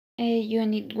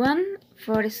Unit 1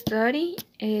 for study,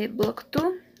 Block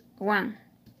 2, 1.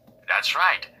 That's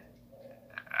right.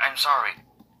 I'm sorry.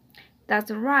 That's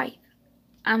right.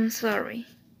 I'm sorry.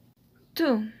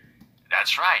 2.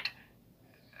 That's right.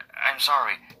 I'm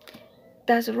sorry.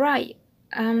 That's right.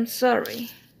 I'm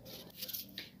sorry.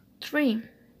 3.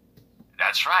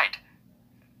 That's right.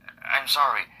 I'm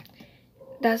sorry.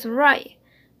 That's right.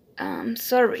 I'm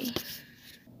sorry.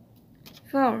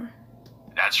 4.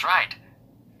 That's right.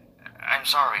 I'm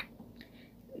sorry.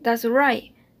 That's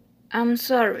right. I'm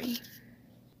sorry.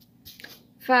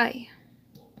 5.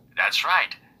 That's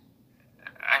right.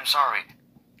 I'm sorry.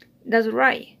 That's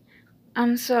right.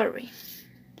 I'm sorry.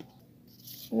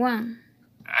 1.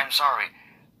 I'm sorry.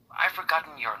 I've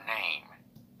forgotten your name.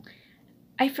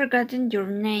 I've forgotten your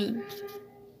name.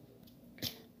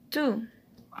 2.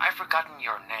 I've forgotten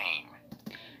your name.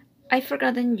 I've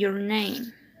forgotten your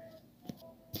name.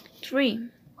 3.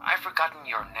 I've forgotten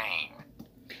your name.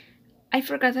 I've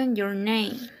forgotten your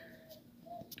name.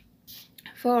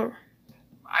 4.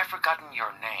 I've forgotten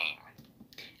your name.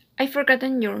 I've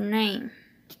forgotten your name.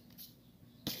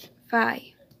 5.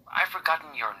 I've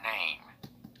forgotten your name.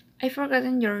 I've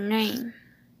forgotten your name.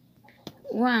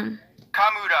 1.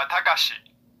 Kamura Takashi.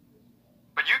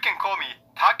 But you can call me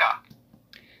Taka.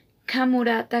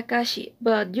 Kamura Takashi,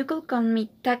 but you could call me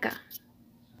Taka.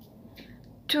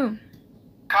 2.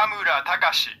 Kamura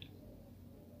Takashi.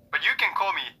 But you can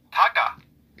call me Taka.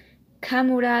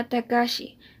 Kamura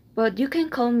Takashi, but you can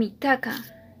call me Taka.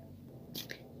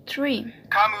 3.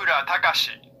 Kamura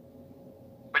Takashi.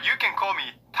 But you can call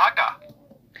me Taka.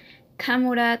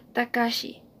 Kamura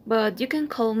Takashi, but you can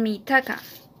call me Taka.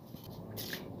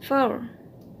 4.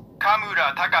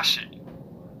 Kamura Takashi.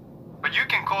 But you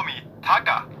can call me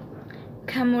Taka.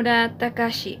 Kamura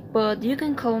Takashi, but you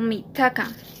can call me Taka.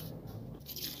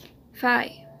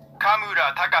 5.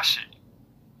 Kamura Takashi.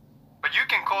 But you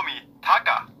can call me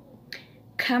Taka.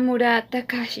 Kamura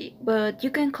Takashi, but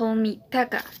you can call me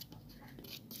Taka.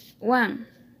 1.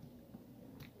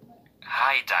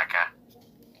 Hi, Taka.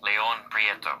 Leon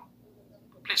Prieto.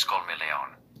 Please call me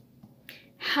Leon.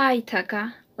 Hi,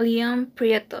 Taka. Leon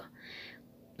Prieto.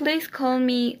 Please call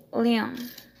me Leon.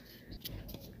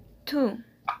 2.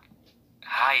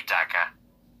 Hi, Taka.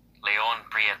 Leon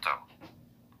Prieto.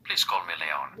 Please call me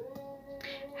Leon.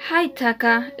 Hi,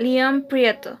 Taka. Leon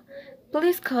Prieto.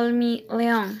 Please call me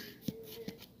Leon.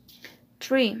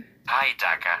 3. Hi,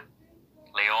 Taka.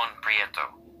 Leon Prieto.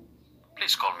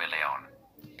 Please call me Leon.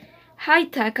 Hi,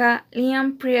 Taka.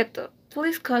 Leon Prieto.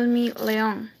 Please call me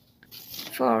Leon.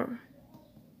 4.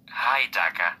 Hi,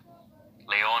 Taka.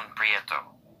 Leon Prieto.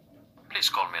 Please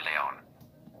call me Leon.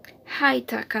 Hi,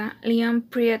 Taka. Leon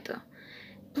Prieto.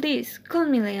 Please call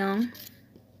me Leon.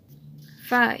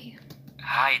 5.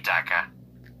 Hi, Taka.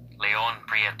 Leon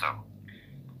Prieto.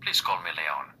 Please call me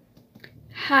Leon.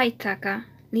 Hi, Taka.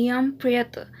 Leon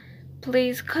Prieto.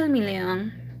 Please call me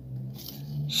Leon.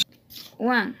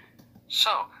 1.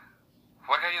 So,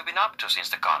 what have you been up to since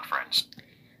the conference?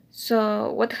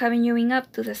 So, what haven't you been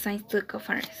up to the Science 2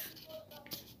 conference?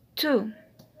 2.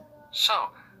 So,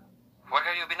 what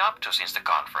have you been up to since the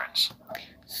conference?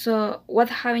 So, what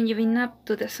haven't you been up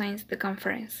to the Science 2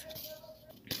 conference?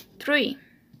 3.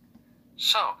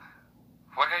 So,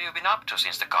 what have you been up to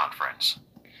since the conference?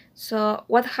 So,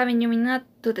 what haven't you been up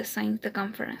to the Science 2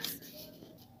 conference?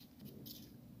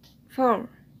 4.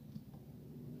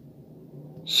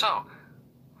 So,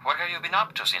 what have you been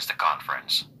up to since the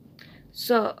conference?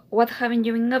 So, what haven't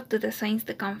you been up to the Science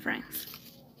 2 conference?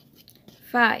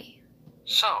 5.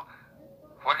 So,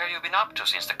 what have you been up to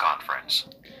since the conference?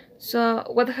 So,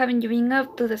 what haven't you been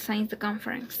up to the Science 2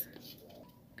 conference?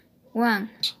 1.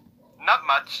 Not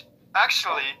much.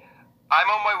 Actually, I'm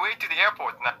on my way to the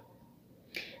airport now.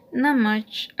 Not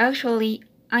much. Actually,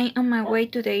 I'm on my way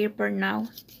to the airport now.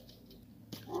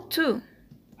 2.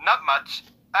 Not much.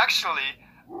 Actually,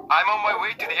 I'm on my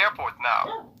way to the airport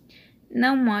now.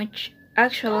 Not much.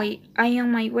 Actually, I'm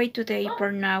on my way to the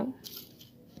airport now.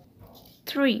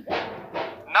 3.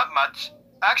 Not much.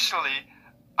 Actually,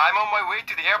 I'm on my way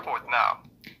to the airport now.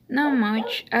 Not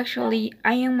much. Actually,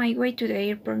 I'm on my way to the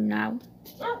airport now.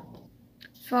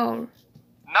 4.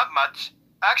 Not much.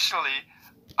 Actually,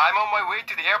 I'm on my way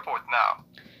to the airport now.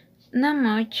 Not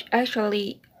much.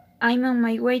 Actually, I'm on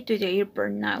my way to the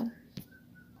airport now.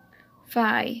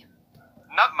 5.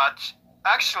 Not much.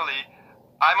 Actually,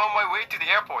 I'm on my way to the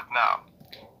airport now.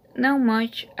 Not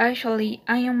much. Actually,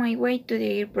 I'm on my way to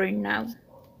the airport now.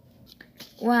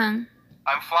 1.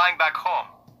 I'm flying back home.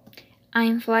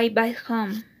 I'm flying back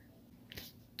home.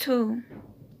 2.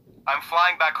 I'm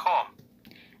flying back home.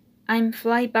 I'm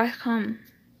flying back home.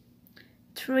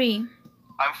 3.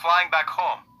 I'm flying back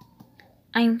home.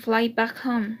 I'm flying back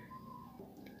home.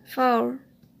 4.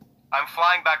 I'm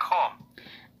flying back home.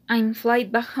 I'm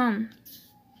flying back home.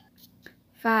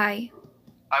 5.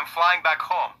 I'm flying back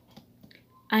home.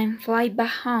 I'm flying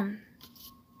back home.